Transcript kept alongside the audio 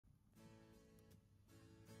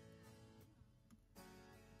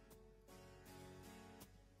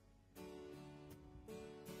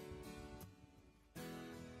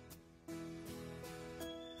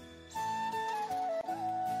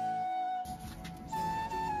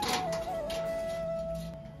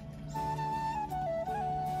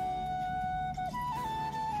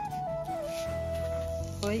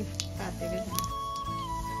है तातेकै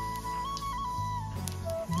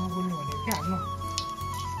नबोल्नु भनेको के आफ्नो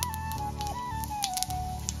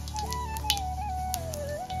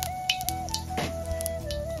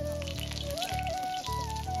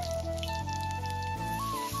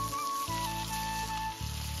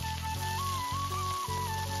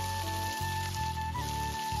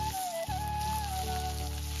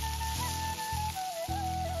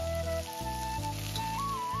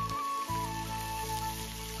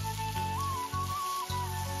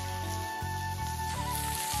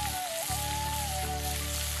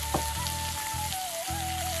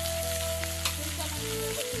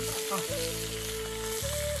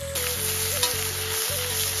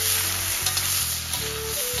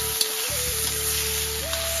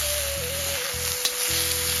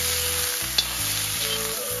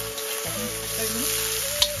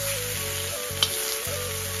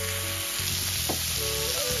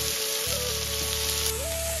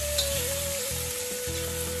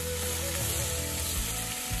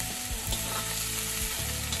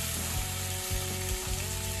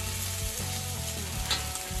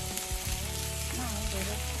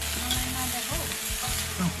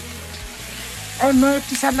नयाँ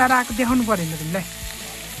टी सर्ट लगाएर आएको देखाउनु पऱ्यो नि तिमीलाई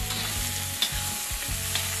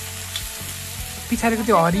पछाडिको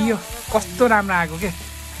त्यो हरियो कस्तो राम्रो आएको के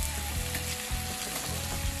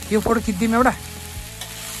यो फोटो खिचिदिउँ एउटा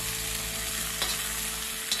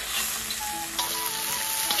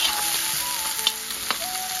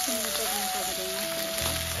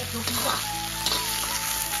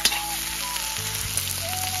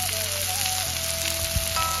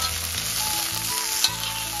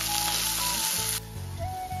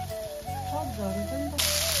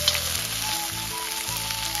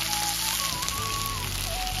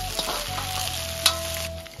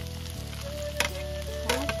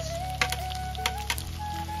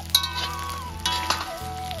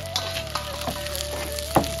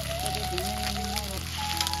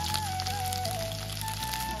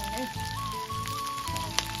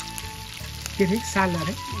के रे साल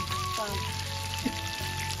अरे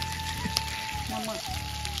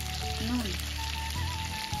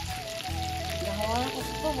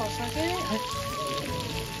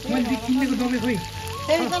मैले किनेको दबाई खोइ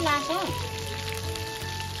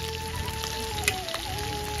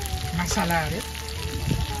मसाला अरे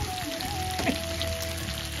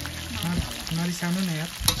नरिसाउनु न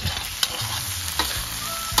यार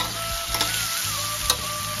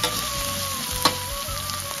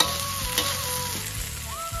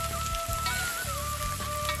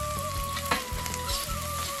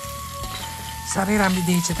साह्रै राम्रो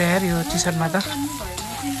देखिन्छ त यार यो टी सर्टमा त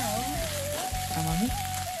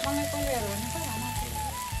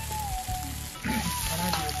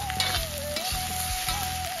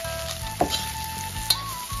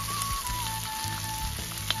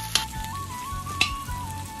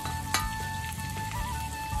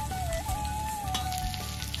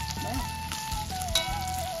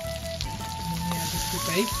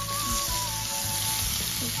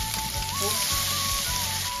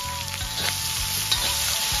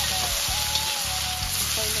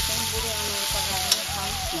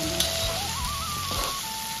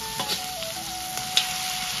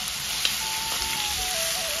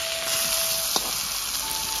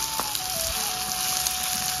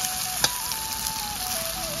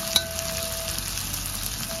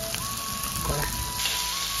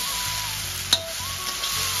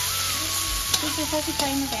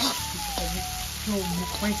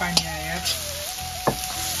मुखमै पानी आयो यार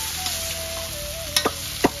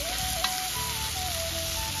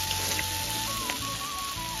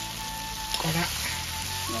कडा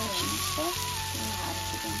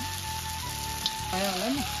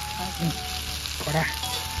कडा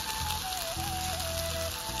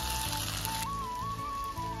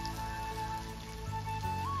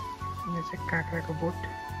यो चाहिँ काँक्राको बोट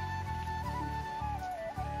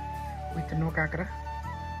विथ नो काँक्रा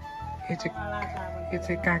यो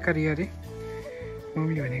चाहिँ काँकरी अरे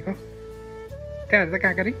मम्मीले भनेको त्यहाँ त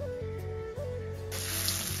काँकरी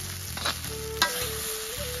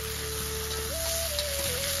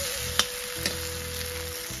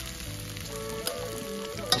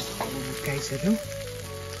गाइसहरू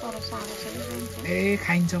ए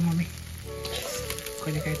खाइन्छ मम्मी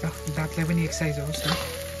कहिलेकाहीँ त दाँतलाई पनि एक्सर्साइज होस्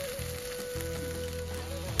न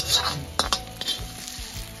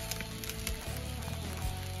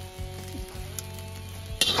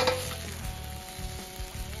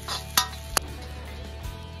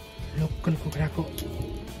लोकल कुखुराको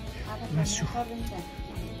मासु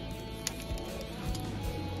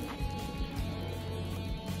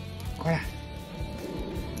कडा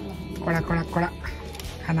कडा कडा कडा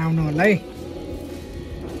खाना आउनु होला है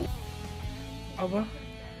अब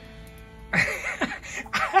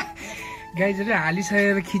गाइजले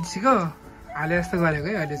हालिसकेर खिचेको हाले जस्तो गरेको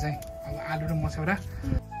है अहिले चाहिँ। अब आलु र मसौरा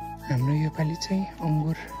हाम्रो योपालि चाहिँ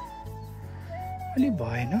अङ्गुर अलि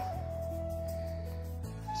भएन,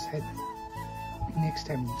 सायद नेक्स्ट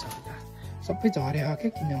टाइम हुन्छ होला। सबै झरेको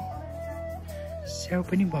क्या किन, स्याउ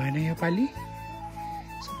पनि भएन योपालि,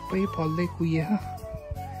 सबै फल्दै कुहिए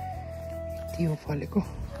यति हो फलेको।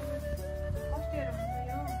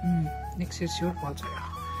 नेक्स्ट इयर स्योर फल्छ।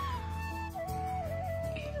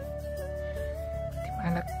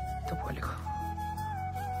 तिमीलाई त फलेको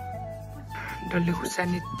डल्ले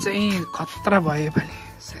खुर्सानी चाहिँ खतरा भयो योपालि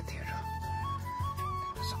साथीहरू,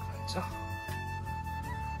 देख्न सक्नुहुन्छ।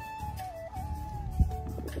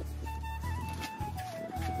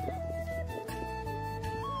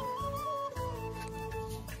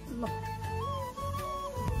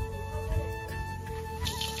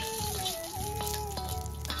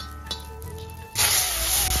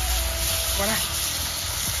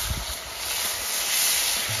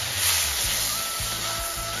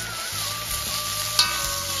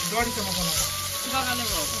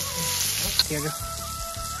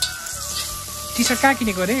 टी सर्ट कहाँ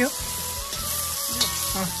किनेको अरे यो?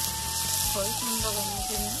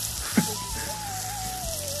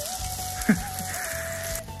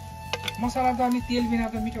 मसला त अनि तेल बिना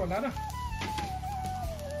त मिठो होला र।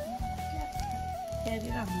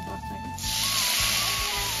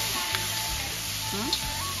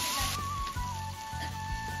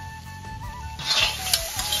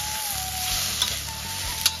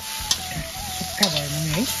 सुक्खा भएन नि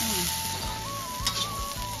है।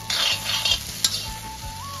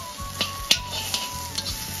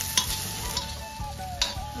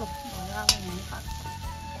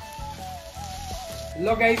 ल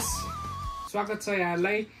गाइस, स्वागत छ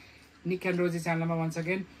यहाँलाई निक एन्ड रोजी च्यानलमा वन्स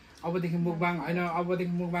अगेन। अबदेखि मुकबाङ होइन,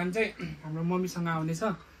 अबदेखि मुकबाङ चाहिँ हाम्रो मम्मीसँग आउनेछ,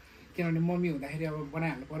 किनभने मम्मी हुँदाखेरि अब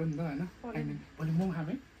बनाइहाल्नु पऱ्यो नि त होइन। भोलि मोमो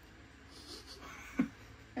खामे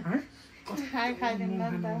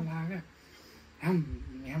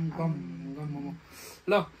मोमो।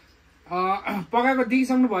 ल पकाएको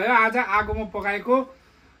देखिसक्नु भयो। आज आगोमा पकाएको,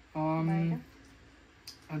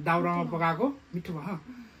 दाउरामा पकाएको मिठो भयो,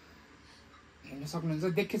 हेर्न सक्नुहुन्छ।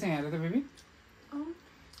 देखेछ यहाँ त बेबी,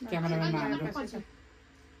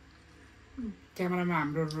 क्यामेरामा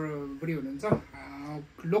हाम्रो बुढी हुनुहुन्छ।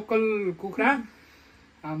 लोकल कुखुरा,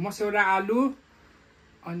 मसौरा, आलु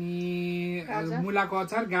अनि मुलाको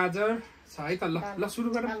अचार, गाजर छ है त। ल ल सुरु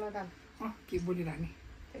गर। के बोलिरहने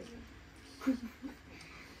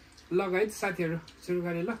ल है साथीहरू, सुरु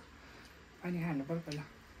गरे। ल पानी खानु पर्यो पहिला।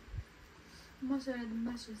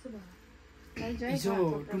 हिजो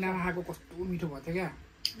टुनामा खाएको कस्तो मिठो भयो थियो क्या।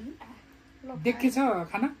 देखेछ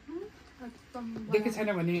खाना? देखे छैन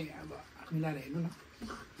भने अब मिलाएर हेर्नु न।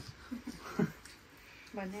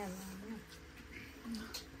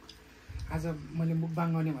 आज मैले मुकबाङ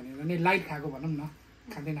गर्ने भनेर नै लाइट खाएको भनौँ न,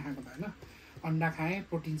 खाँदै नखाएको त होइन। अन्डा खाएँ,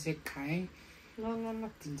 प्रोटिन सेक खाएँ,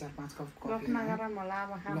 3-4-5 कप कफी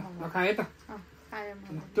खाएँ त।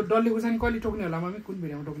 त्यो डल्ले खुर्सानी कहिले टोक्ने होला मम्मी? कुन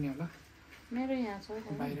भिडियोमा टोक्ने होला? मेरो यहाँ छ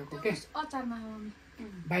बाहिरको के,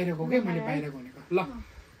 बाहिरको के, मैले बाहिरको भनेको। ल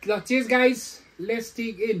ल chase guys, let's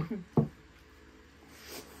take in.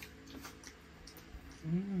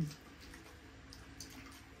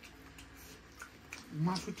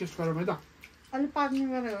 मासु टेस्ट गरौँ है त। अलि पाक्ने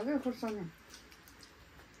गरेको हो क्या खुर्सानी।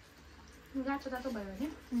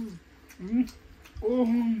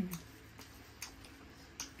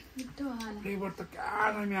 फ्लेभर त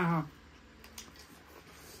क्या दामी आहा।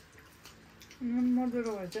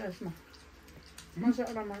 मधुरो भएछ यसमा,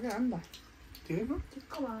 मसलामा क्या हो नि त।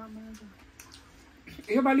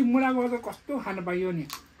 योपालि मुलाको अचार कस्तो खान पाइयो नि।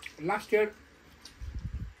 लास्ट इयर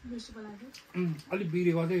अलिक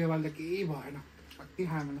बिग्रेको थियो, योपालि त केही भएन, कति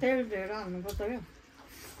खाएन। तेल धेरै हाल्नुपर्छ क्या।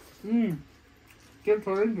 तेल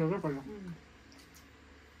छोडेर नि धेरै पहिला।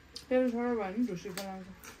 तेल छोडो भयो नि ढुसीको लाग्छ।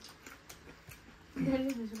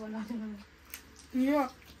 यो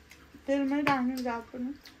तेलमै राख्ने जात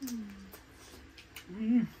पनि।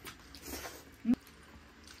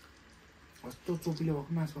 कस्तो चोपिलो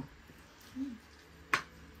भएको मासु।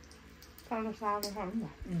 साह्रो साह्रो छ नि त।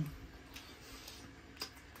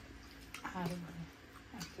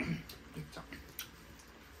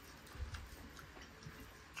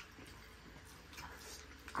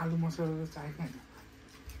 आलु मसला त चाहिएको होइन।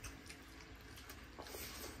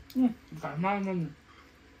 घरमा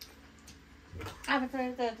अब त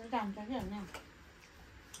जान्छ कि होइन,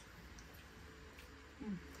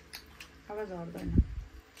 अब झर्दैन।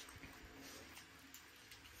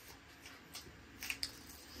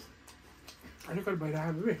 अलिकति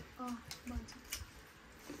भइरहेको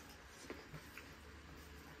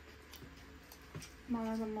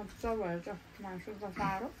मलाई त मजा भएछ मासु त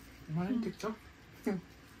साह्रो मलाई ठिक छ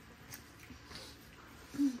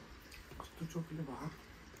कस्तो चोखिलो भयो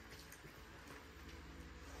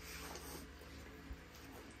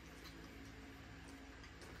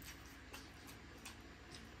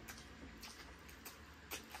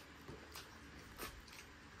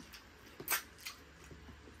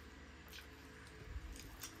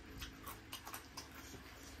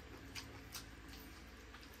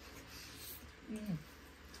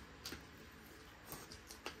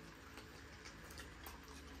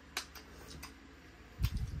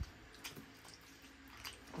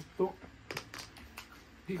कस्तो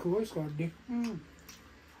दिखो यसको हड्डी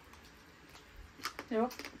यो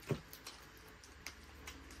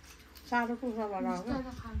साह्रो कुखुराबाट हो क्या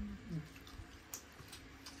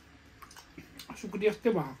सुकुटी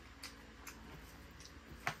जस्तै भयो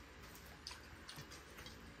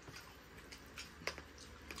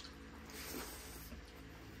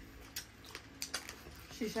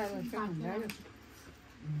सिसा जस्तो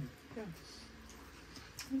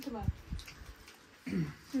हुन्छ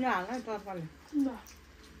ल हाल है तरकारी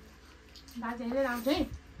भात हेरेर आउँछ है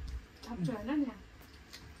थप्छु होइन नि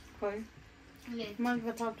खोइ मैले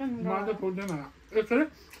त थप्छ नि मलाई त पुग्दैन होला यसरी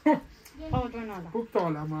पाउँदैन होला पुग्छ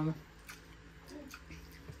होला मलाई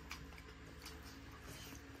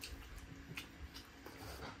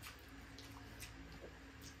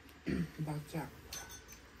बाच्चा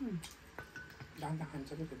दाल त खान्छ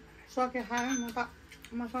पो त्यो सके खाएँ म त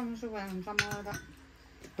मसु भए हुन्छ मलाई त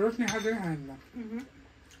रोस्ने खाँदै खाएन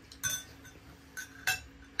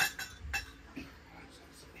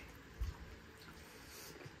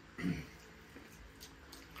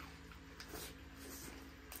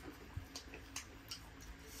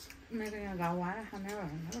मेरो यहाँ घाउ आएर खाने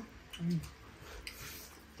भयो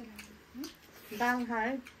दाल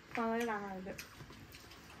खाएँ तलै राखेको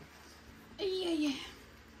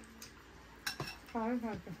खाएँ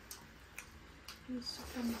खाएको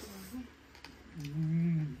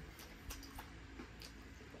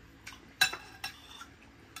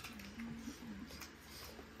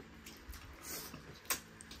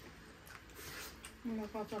मलाई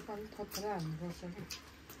कचरपाली थप्रै हाल्नुपर्छ क्या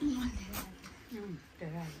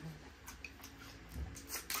धेरै हाल्नु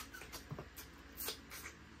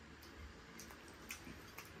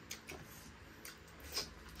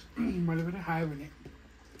मैले पनि खायो भने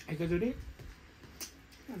एकैचोटि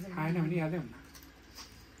खाएन भने यादै हुन्न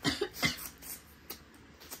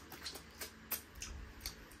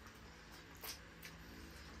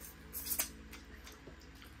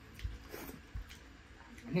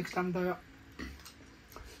नेक्स्ट टाइम त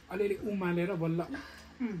अलिअलि उमालेर बल्ल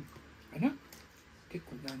होइन ठिक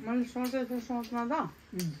हुन्छ मैले सोचेको थिएँ सोचमा त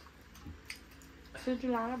सिटी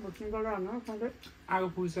लगाएर भुट्नु गरेर सधैँ आगो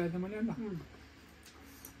पुगिसकेको थिएँ मैले अन्त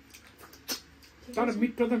तर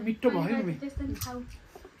मिठो त मिठो भयो नि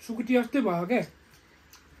सुकुटी जस्तै भयो क्या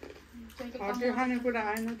हटे खानेकुरा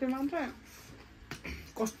आएन त्यो मात्र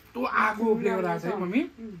कस्तो आगो उब्लेको रहेछ है मम्मी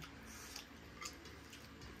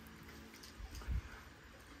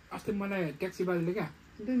अस्ति मलाई ट्याक्सी बाजेले क्या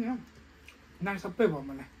नाइ सबै भयो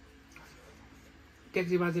मलाई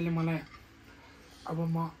ट्याक्सी बाजेले मलाई अब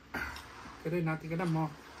म के अरे नातिकेटा म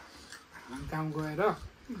गाउँ गएर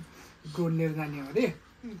ड्रोन लिएर जाने हो अरे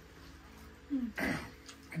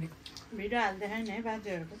अनि भिडियो हालिदिएन है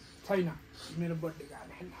बाजेहरूको छैन मेरो बर्थडेको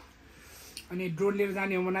हालेन अनि ड्रोन लिएर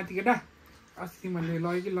जाने हो म नातिकेटा अस्ति मैले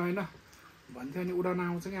लगेँ कि लगेन भन्थ्यो अनि उडाउन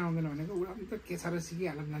आउँछ कि आउँदैन भनेको उडाउनु त के साह्रो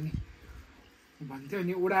सिकिहाल्नु नि भन्थ्यो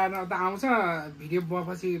अनि उडाएर त आउँछ भिडियो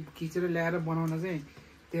भएपछि खिचेर ल्याएर बनाउन चाहिँ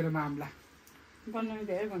तेरो नामला बनाउने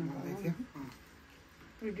धेरै भन्नुभयो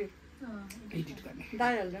एडिट गर्ने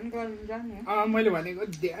दाइहरूले पनि गरिदिन्छ नि मैले भनेको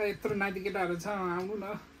यत्रो नातिकेटाहरू छ आउनु न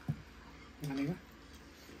भनेको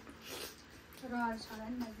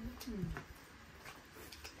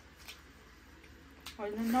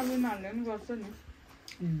होइन नवीनहरूले पनि गर्छ नि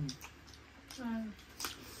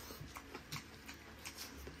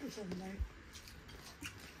त्यसो भने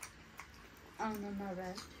आउनु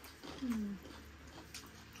नभए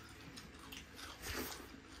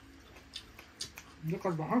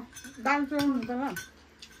दाल चलाउनु त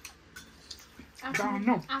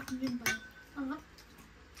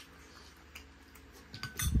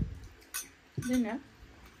दिन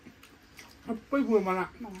सबै पुग्यो मलाई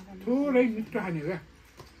थोरै मिठो खाने क्या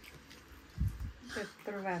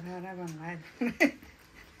त्यत्रो भएर भन्नु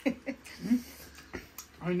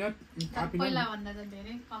होइन पहिला भन्दा त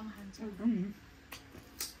धेरै कम खान्छ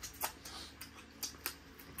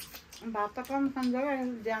भात त कम खान्छ क्या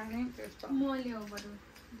जाने त्यस्तो मैले हो बरु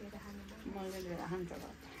धेरै खानु मैले धेरै खान्छ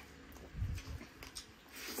भात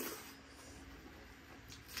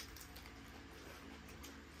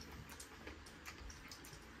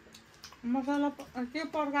मसला के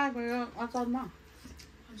पर्काएको यो अचारमा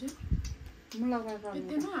हजुर मुलाको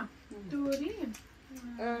यतिमा तोरी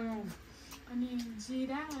अनि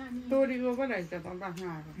जिरा अनि तोरीको पो रहेछ त बाख्न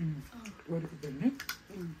आएको तोरीको पेल्ने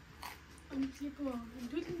अनि के पो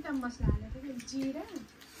 2-3 टा मसला हालेको थियो जिरा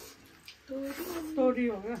तोरी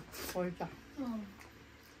हो क्या होइन त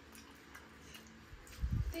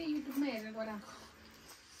त्यही युट्युबमा हेरेर गराएको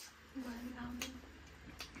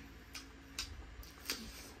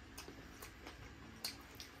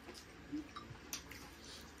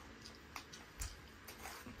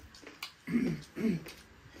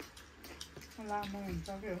लामो हुन्छ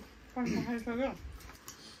क्या पैसा खाइसक्यो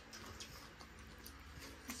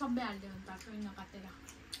सबै हाल्यो भने त नकाटेर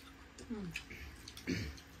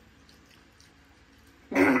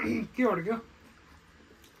के अड्क्यो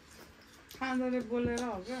खाँदाले बोलेर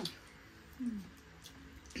हो क्या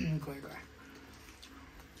गयो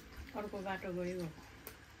अर्को बाटो गयो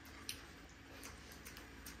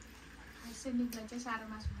सेनिकलाई चाहिँ साह्रो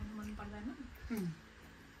मासु खानु मन पर्दैन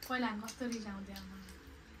पहिला हामी कस्तो रिसाउँथ्यो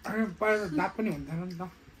पहिला दाँत पनि हुन्थेन नि त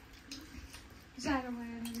साह्रो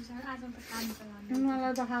भयो आज त खान्छ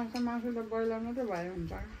मलाई त खान्छ मासु त ब्रोइलर मात्रै भयो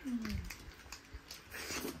हुन्छ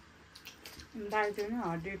दाइ चाहिँ नि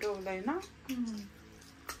हड्डी टोक्दैन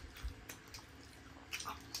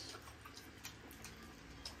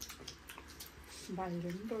भाइले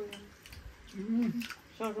पनि टोक्दैन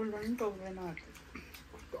सरुलले पनि टोक्दैन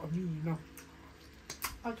अमिलो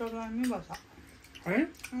अचारलाई पनि बस्छ है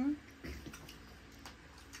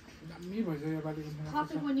दामी भइसक्यो योपालिको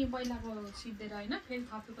थपेको नि पहिलाको सिद्धेर होइन फेरि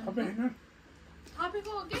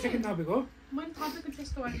थपेको के सेकेन्ड थपेको मैले थपेको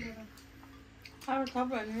त्यस्तो गरेर अब थप्यो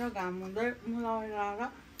भने यो घाम हुँदै मुलाएर आएर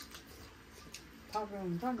थप्यो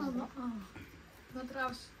हुन्छ नि नत्र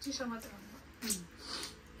अब चिसो मात्र हुन्छ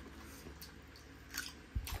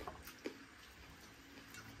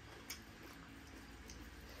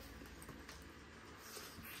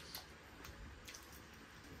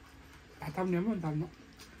थप्ने हो थप्नु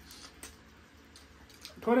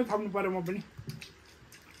थोरै थप्नु पऱ्यो म पनि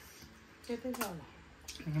त्यतै छ होला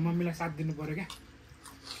मम्मीलाई साथ दिनु पऱ्यो क्या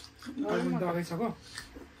दगाइसक्यो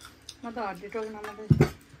म त हड्डी टोक्न मात्रै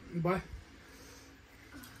भयो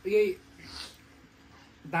यही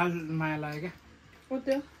दाल माया लाग्यो क्या ऊ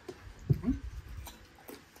त्यो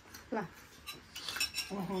ल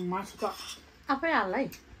मासु त आफै हाल है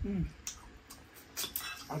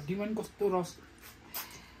हड्डीमा पनि कस्तो रस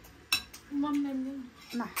मम्मीले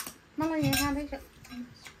ल मलाई यहाँ खाँदैछ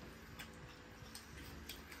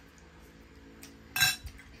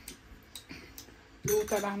यो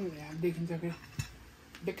उता राख्नु यहाँ देखिन्छ क्या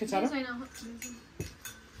देखेछ र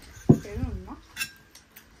हेर्नुहुन्न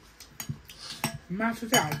मासु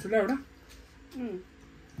चाहिँ हाल्छु ल एउटा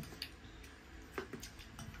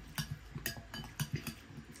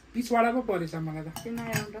पिसवाडा पो परेछ मलाई त किन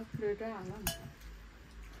एउटा दुइटै हाल न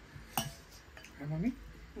मम्मी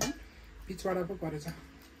पिछवाडा पो परेछ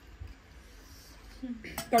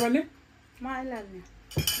तपाईँले म आइहाल्ने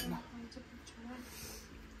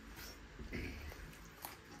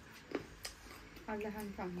अहिले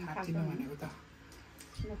खान्छ भनेको त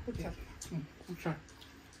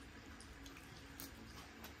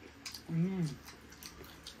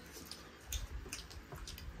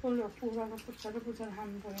पुरा पुराको पुच्छर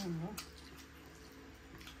खानु पऱ्यो भने हो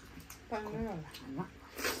पाइँदै होला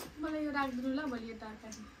मलाई यो राखिदिनु ल भोलि यो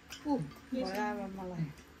तरकारी भयो अब मलाई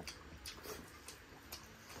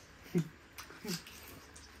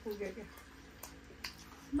पुग्यो क्या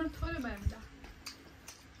मलाई थोरै भयो भने त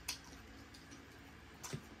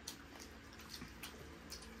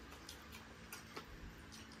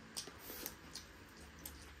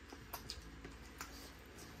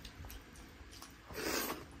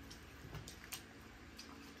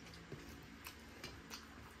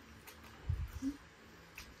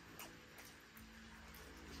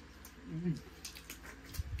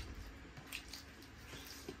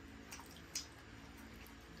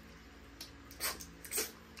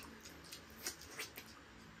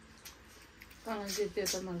जित्यो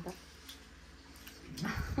त मैले त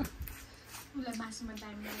उसलाई मासुमा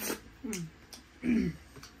टाइम लाग्यो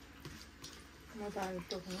म त अहिले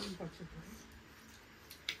टोक्नु पनि पर्छ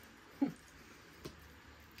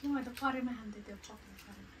म त कराईमा खान्थेँ त्यो पकाउने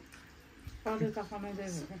कराईमा सधैँ त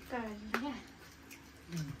बनाइदियो क्या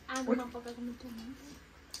आगोमा पकाएको मिठो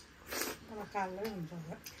तर कालै हुन्छ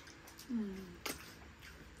होला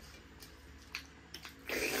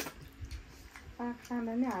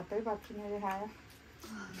खाँदा नि हातै बाँच्ने खायो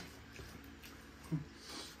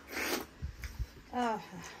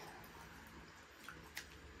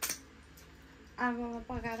आगोमा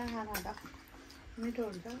पकाएर खाँदा त मिठो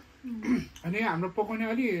हुन्छ अनि हाम्रो पकाउने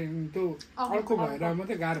अलि त्यो अर्को भएर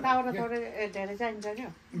मात्रै गाह्रो दाउरा थोरै धेरै चाहिन्छ क्या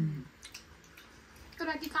तर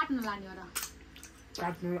कि काट्न लाने हो र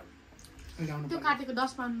काट्नु ल्याउनु त्यो काटेको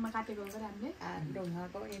 10 पाउन्डमा काटेको हो गरे हामीले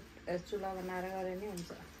ढुङ्गाको चुला बनाएर गरे नि हुन्छ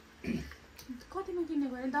कतिमा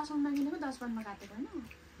किनेको अरे 10 पाउन्डमा किनेको 10 पाउन्डमा काटेको हैन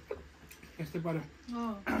यस्तै पर्यो हो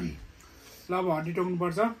ल अब हड्डी टोक्नु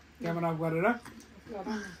पर्छ क्यामेरा अफ गरेर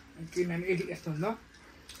किनभने यस्तो हुन्छ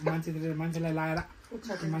मान्छेलाई लाएर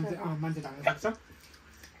मान्छे ढाल्न सक्छ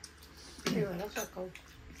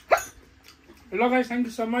ल guys thank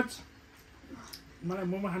you so much मलाई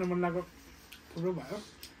मोमो खानु मन लाग्यो थुप्रो भयो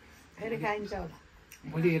फेरि खाइन्छ होला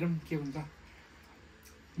भोलि हेरौँ के हुन्छ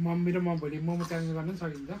मम्मी र म भोलि मोमो च्यालेन्ज गर्न पनि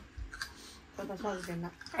सकिन्छ त सक्दैन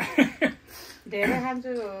धेरै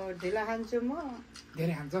खान्छु ढिलो खान्छु म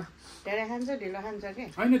धेरै खान्छ धेरै खान्छु ढिलो खान्छ कि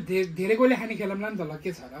होइन धेरै कोले खाने खेलाउँला नि त ल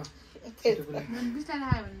के छ र बिस्तारै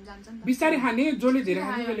खायो भने जान्छ नि त बिस्तारै खाने जसले धेरै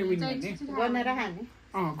खाने जसले विन गर्ने गनेर खाने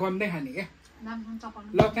गर्दै खाने क्या नाम चपाउनु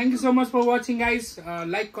ल thank you so much for watching guys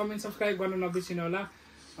like comment subscribe गर्न नबिर्सिनु होला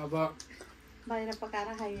अब बाहिर पकाएर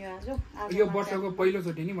खाइयो आज यो वर्षको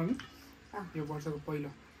पहिलोचोटि नि मम्मी यो वर्षको पहिलो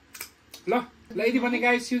ल यति भने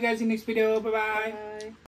guys C you guys in next video bye bye